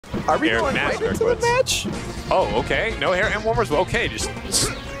Are we going right into the match? Oh, okay. No hand warmers. Okay, just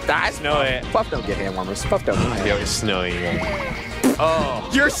snow it. Puff don't get hand warmers. Puff don't. Yo, it's snowy. Oh.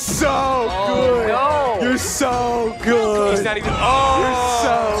 You're so good. No. You're so good. He's not even.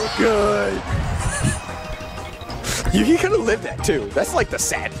 Oh. You're so good. He could have lived that too. That's like the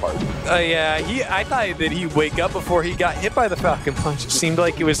sad part. Yeah, I thought that he'd wake up before he got hit by the Falcon Punch. It seemed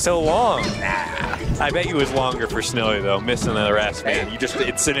like it was so long. Nah. I bet he was longer for Snowy though, missing the rest, man.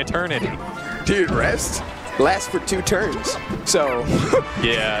 It's an eternity. Dude, rest lasts for 2 turns. So.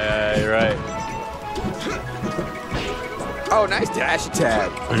 Yeah, you're right. Oh, nice dash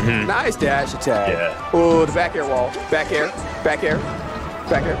attack. Nice dash attack. Yeah. Oh, the back air wall. Back air. Back air.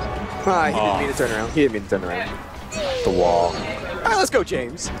 Back air. Ah, he didn't mean to turn around. He didn't mean to turn around. The wall. All right, let's go,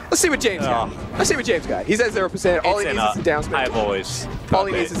 James. Let's see what James got. Let's see what James got. He's at 0%. All he needs is a down smash. I've always all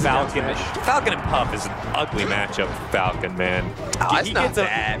he needs is Falcon. a down smash. Falcon and Puff is an ugly matchup for Falcon, man. Oh, it's not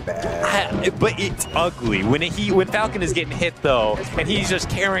that bad. But it's ugly. When Falcon is getting hit, though, and he's just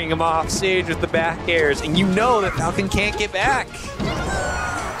carrying him off stage with the back airs, and you know that Falcon can't get back.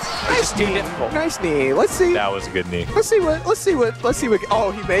 Nice knee. Difficult. Nice knee. Let's see. That was a good knee. Let's see what.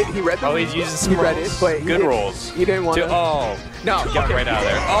 Oh, he read them. Oh, he's using some read it, but good rolls. He didn't want to. Oh. No, Got right out of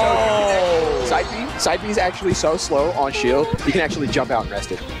there. Oh. Side B is actually so slow on shield, you can actually jump out and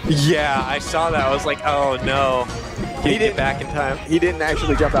rest it. Yeah, I saw that. I was like, oh no. He didn't get back in time. He didn't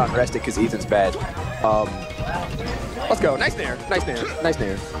actually jump out and rest it because Ethan's bad. Let's go. Nice nair. Nice nair. Nice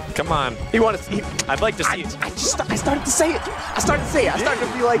nair. Come on. I'd like to see. I started to say it. I started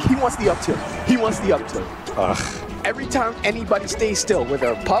to be like, he wants the up tilt. He wants the up tilt. Ugh. Every time anybody stays still,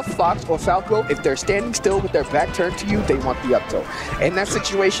 whether Puff, Fox, or Falco, if they're standing still with their back turned to you, they want the up tilt. In that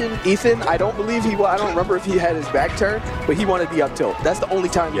situation, Ethan, I don't remember if he had his back turned, but he wanted the up tilt. That's the only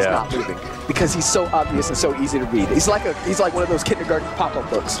time he's not moving because he's so obvious and so easy to read. He's like one of those kindergarten pop-up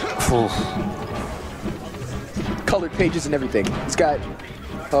books. Colored pages and everything. He's got.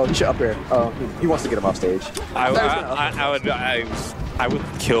 Oh, he should up air. He wants to get him off stage. I would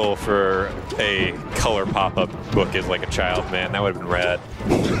kill for a color pop-up book as like a child, man. That would have been rad.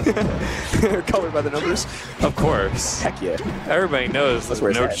 Colored by the numbers? Of course. Heck yeah. Everybody knows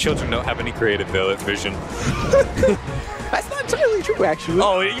that children don't have any creative vision. That's not entirely true, actually.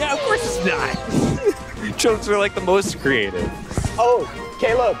 Oh, yeah, of course it's not. Children are like the most creative. Oh,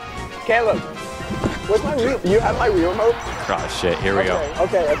 Caleb. Where's my real? You have my real remote? Oh shit, here we go.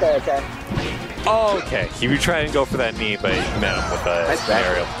 Okay. Oh, okay. He was trying to go for that knee, but he met him with a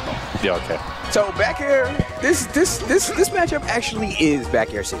aerial. Yeah, okay. So back air, this matchup actually is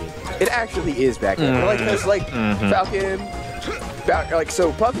back air city. It actually is back air. Falcon,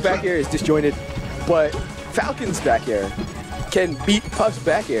 so Puff's back air is disjointed, but Falcon's back air can beat Puff's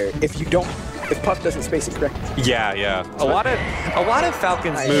back air if Puff doesn't space it correctly. Yeah. A lot of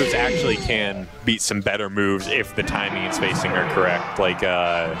Falcon's moves actually can beat some better moves if the timing and spacing are correct. Like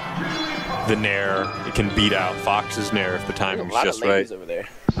the nair, it can beat out Fox's nair if the timing is just right. Over there.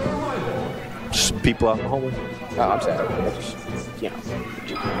 Just people out in the hallway. Oh, I'm sorry. Just,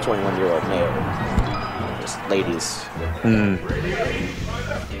 21-year-old male. Just ladies.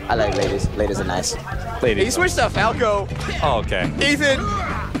 I like ladies. Ladies are nice. Ladies. He switched to Falco. Oh, okay. Ethan!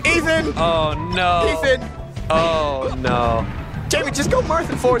 Oh, no. Ethan! Oh, no. Jamie, just go Marth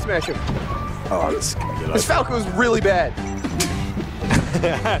and forward smash him. Oh, this Falco is really bad.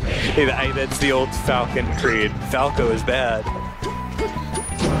 Hey, that's the old Falcon creed. Falco is bad.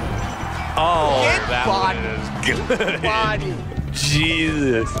 Oh, that one is good. Body.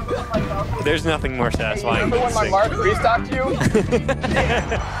 Jesus. There's nothing more satisfying Remember when my Marth restocked you?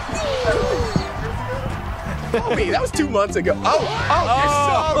 Homie, that was 2 months ago.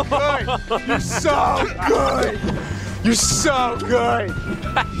 You're so good. You're so good.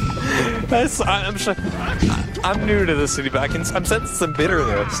 I'm new to the city, but I'm sensing some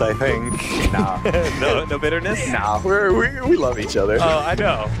bitterness, I think. Nah. No bitterness? Nah, we love each other. Oh, I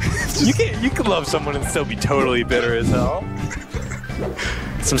know. You can love someone and still be totally bitter as hell.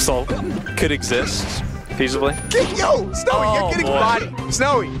 Some salt could exist, feasibly. Snowy, you're getting body.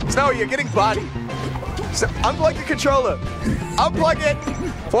 Snowy, you're getting body. So, unplug the controller. Unplug it.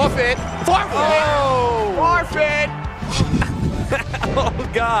 Forfeit. Oh! Forfeit. Oh,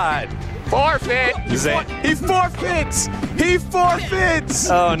 God. Forfeit. He forfeits. He forfeits.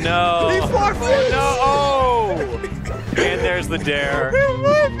 Oh, no. He forfeits. Oh, no. And there's the dare.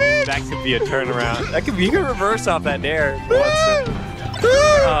 That could be a turnaround. You can reverse off that dare.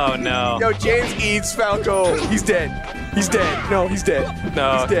 Oh, no. Yo, James eats Falco. He's dead. He's dead. No, he's dead.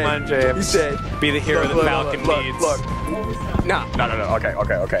 No, he's dead. Come on, James. He's dead. Be the hero the Falcon needs. Look. No. Okay.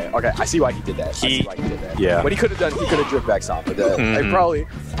 I see why he did that. Yeah. What he could have done, he could have drift back some. But probably.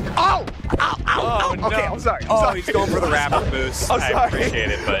 Oh! Ow! Ow! Oh, no. Okay, I'm sorry. I'm Oh, sorry. he's going for the rapid boost. I'm sorry. I appreciate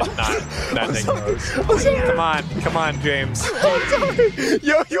it, but not taking those. I'm sorry. Come on, James. I'm sorry.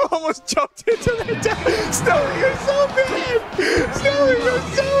 Yo, you almost jumped into that down. Snowy, you're so bad. Snowy, you're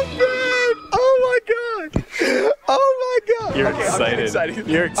so bad. Oh my god. Oh my god. You're Okay, I'm excited.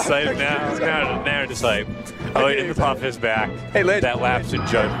 You're excited now. Now just like, oh, he didn't pop his back. Hey, Lynn. That lapse in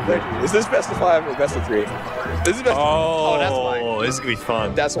judgment. Is this best of 5 or best of 3? This is best Oh, that's why. this is gonna be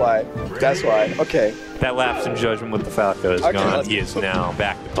fun. That's why. That's why. Okay. That lapse in judgment with the Falco is Okay, gone. He is now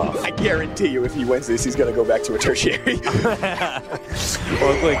back to puff. I guarantee you, if he wins this, he's gonna go back to a tertiary.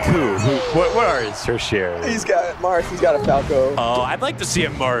 Well, like who? What are his tertiary? He's got Marth. He's got a Falco. Oh, I'd like to see a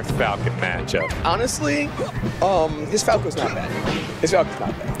Marth Falcon matchup. Honestly, his Falco's not bad. His Falco's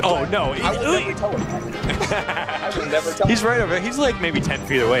not bad. Oh no, I will never tell him that. I will never tell him. He's right over there. He's like maybe 10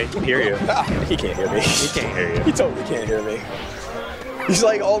 feet away. He can hear you. He can't hear me. He can't hear you. He totally can't hear me. He's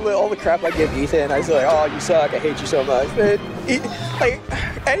like all the crap I give Ethan. I was like, oh, you suck. I hate you so much. But like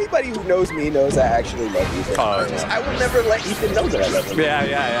anybody who knows me knows I actually love Ethan. Oh, yeah. I will never let Ethan know that I love him.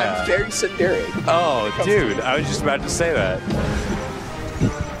 Yeah. I'm very synderic. Oh, dude, I was just about to say that.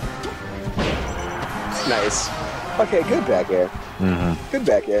 Nice. Okay, good back air. Mm-hmm. Good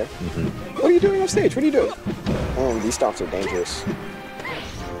back air. Mm-hmm. What are you doing on stage? What are you doing? Oh, these stomps are dangerous.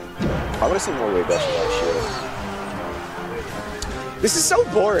 I want to see more way better than that shit. This is so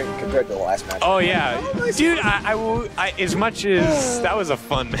boring compared to the last match. Oh yeah, dude. I as much as that was a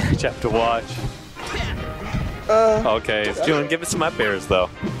fun matchup to watch. Okay, it's Julian. Give it some up airs though.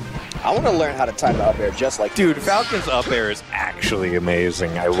 I want to learn how to time the up air just like. Dude, Falcon's up air is actually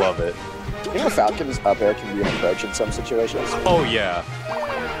amazing. I love it. You know, Falcon's up air can be an approach in some situations. Oh yeah.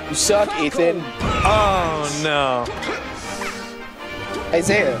 You suck, Ethan. Oh no.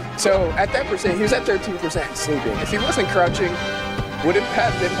 Isaiah. So at that percent, he was at 13% sleeping. If he wasn't crouching, would it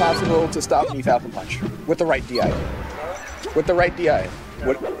have been possible to stop me Falcon Punch with the right DI? With the right DI?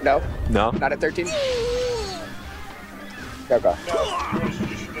 Would, no? No. Not at 13? Okay.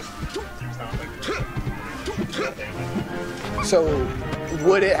 So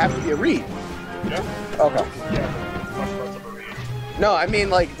would it have to be a read? Yeah. Okay. No, I mean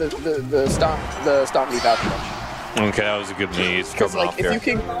like the stomp me Falcon Punch. Okay, that was a good knee. It's Because coming like off if here. you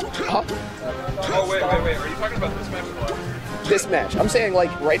can, huh? Oh wait. Are you talking about this match or the last? This match. I'm saying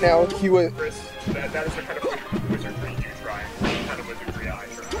like right now he was. Chris, that is the kind of wizardry you try. Kind of wizardry I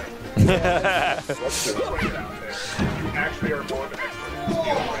try. Let's just put it out there. You actually are more of an expert.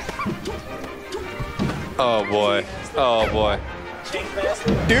 Oh boy. Oh boy.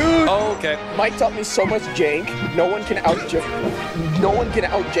 Dude. Oh, okay. Mike taught me so much jank. No one can out-jank. No one can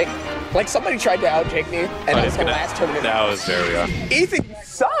out-jank. Like somebody tried to out-jank me, and that was the last tournament. That was there we go. Ethan, you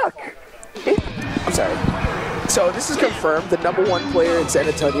suck. I'm sorry. So this is confirmed. The #1 player in San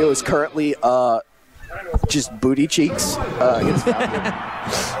Antonio is currently just booty cheeks against Falcon.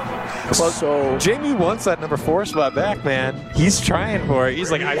 Well, so Jamie wants that #4 spot back, man. He's trying for it.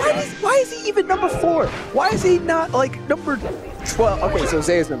 He's like, why is he even #4? Why is he not like number 12? Okay, so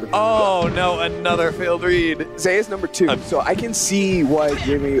Zay is number 2. oh no, another failed read. Zay is number 2, so I can see why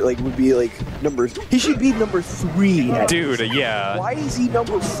Jamie like would be like he should be number 3. Dude, yeah. Why is he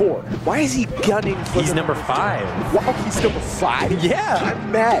number 4? Why is he gunning for He's the number 5. Wow, he's number 5? Yeah.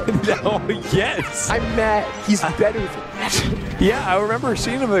 I'm mad. No, yes. I'm mad. He's better than that. Yeah, I remember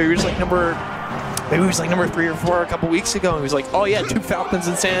seeing him. He was like number 3 or 4 a couple weeks ago. And he was like, oh yeah, 2 Falcons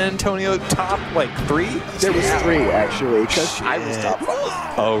in San Antonio, top like 3. There was 3 actually, because I was top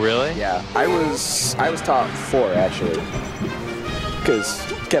 5. Oh really? Yeah, I was top 4 actually, because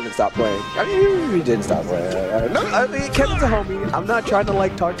Kevin stopped playing. I mean, he didn't stop playing. No, I mean Kevin's a homie. I'm not trying to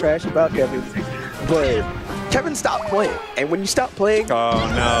like talk trash about Kevin, but Kevin stopped playing, and when you stop playing, Oh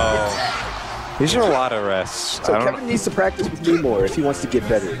no. These are a lot of rests. so Kevin needs to practice with me more if he wants to get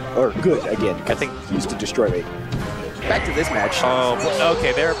better or good again. I think He used to destroy me. Back to this match. Oh,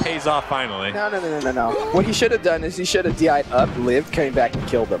 okay. There it pays off finally. No. What he should have done is he should have DI'd up, lived, came back, and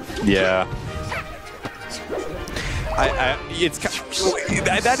killed him. Yeah. It's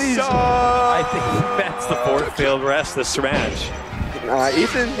that is. I think that's the 4th failed rest this match.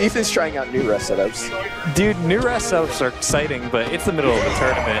 Ethan's trying out new rest setups. Dude, new rest setups are exciting, but it's the middle of the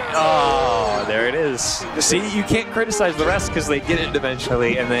tournament. Oh, there it is. See, you can't criticize the rest because they get it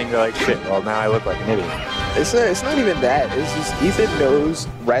eventually, and then you're like, shit, well, now I look like an idiot. It's not even that. It's just Ethan knows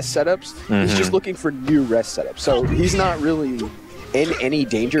rest setups. He's just looking for new rest setups. So he's not really in any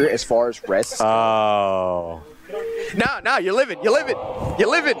danger as far as rests. Oh. No, you're living. You're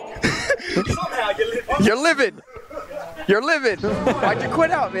living. Why'd you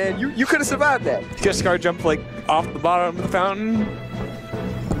quit out, man? You could have survived that. Guest guard jumped like off the bottom of the fountain.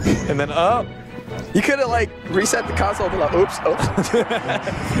 And then up. You could have like reset the console and be like, oops, oops.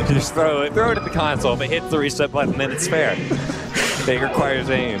 You just throw it at the console. If it hits the reset button, then it's fair. It requires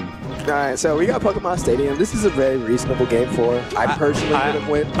aim. Alright, so we got Pokemon Stadium. This is a very reasonable game for. I personally would have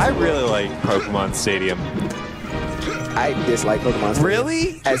went. I really like Pokemon Stadium. I dislike Pokemon Stadium.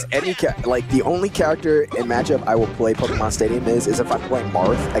 Really? As any like the only character in matchup I will play Pokemon Stadium is if I'm playing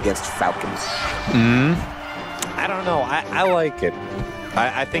Marth against Falcon. I don't know. I like it.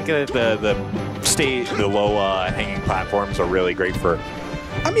 I think that the low hanging platforms are really great for.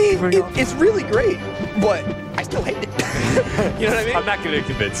 I mean, it's really great, but I still hate it. You know what I mean? I'm not going to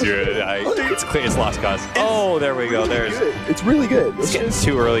convince you. It's clear. It's lost cause. Oh, there we go. There's. It's really good. He's getting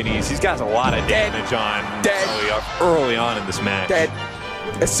 2 early knees. He's got a lot of damage on early on in this match. Dead.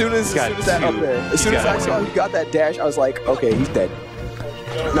 As soon as that up there, as soon as I saw he got that dash, I was like, okay, he's dead.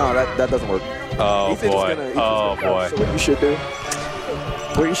 No, that doesn't work. Oh boy. Oh boy. So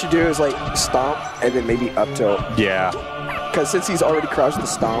what you should do is like stomp and then maybe up tilt. Yeah. Because since he's already crouched the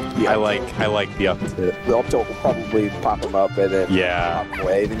stomp, I like the up tilt. The up tilt will probably pop him up and then pop him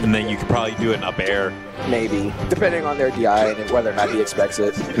away. And then you could probably do an up air. Maybe, depending on their DI and whether or not he expects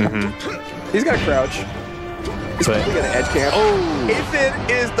it. He's got to crouch. He's probably going to edge camp. Oh! Ethan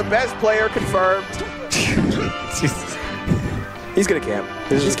is the best player confirmed. He's going to camp.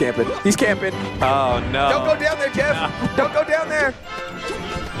 He's camping. He's camping. Oh, no. Don't go down there, Jeff. No. Don't go down there.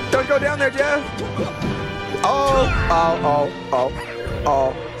 Don't go down there, Jeff. Oh.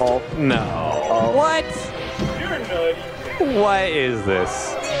 No. Oh. What? You're nutty. What is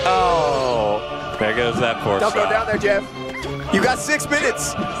this? Oh. There goes that poor Don't shot. go down there, Jeff. You got 6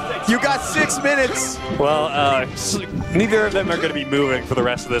 minutes. You got 6 minutes. Well, neither of them are going to be moving for the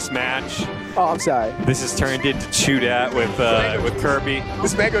rest of this match. Oh, I'm sorry. This has turned into Chewed At with Kirby.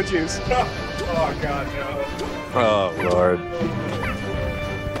 This mango juice. Oh, God, no. Oh, Lord.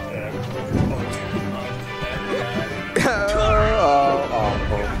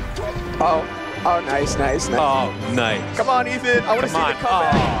 Oh, nice. Oh, nice. Come on, Ethan. I want to see the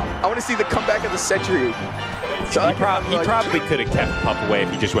comeback. Oh. I want to see the comeback of the century. So He probably could have kept Pup away if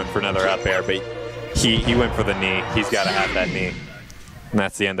he just went for another up air, but he went for the knee. He's got to have that knee. And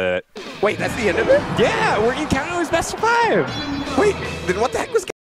that's the end of it. Wait, that's the end of it? Yeah, you counting his best of 5. Wait, then what the heck was